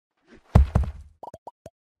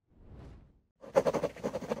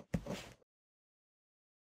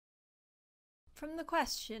From the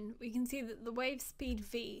question, we can see that the wave speed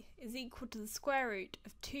v is equal to the square root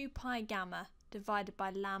of 2 pi gamma divided by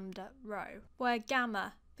lambda rho, where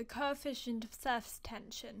gamma, the coefficient of surface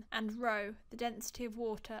tension, and rho, the density of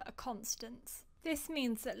water, are constants. This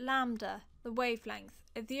means that lambda, the wavelength,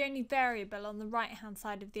 is the only variable on the right-hand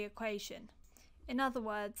side of the equation. In other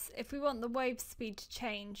words, if we want the wave speed to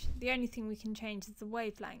change, the only thing we can change is the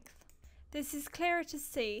wavelength. This is clearer to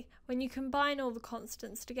see when you combine all the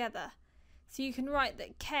constants together. So you can write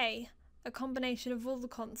that k, a combination of all the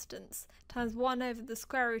constants, times 1 over the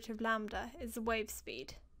square root of lambda is the wave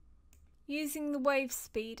speed. Using the wave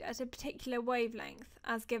speed at a particular wavelength,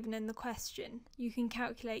 as given in the question, you can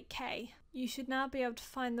calculate k. You should now be able to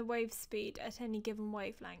find the wave speed at any given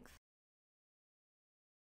wavelength.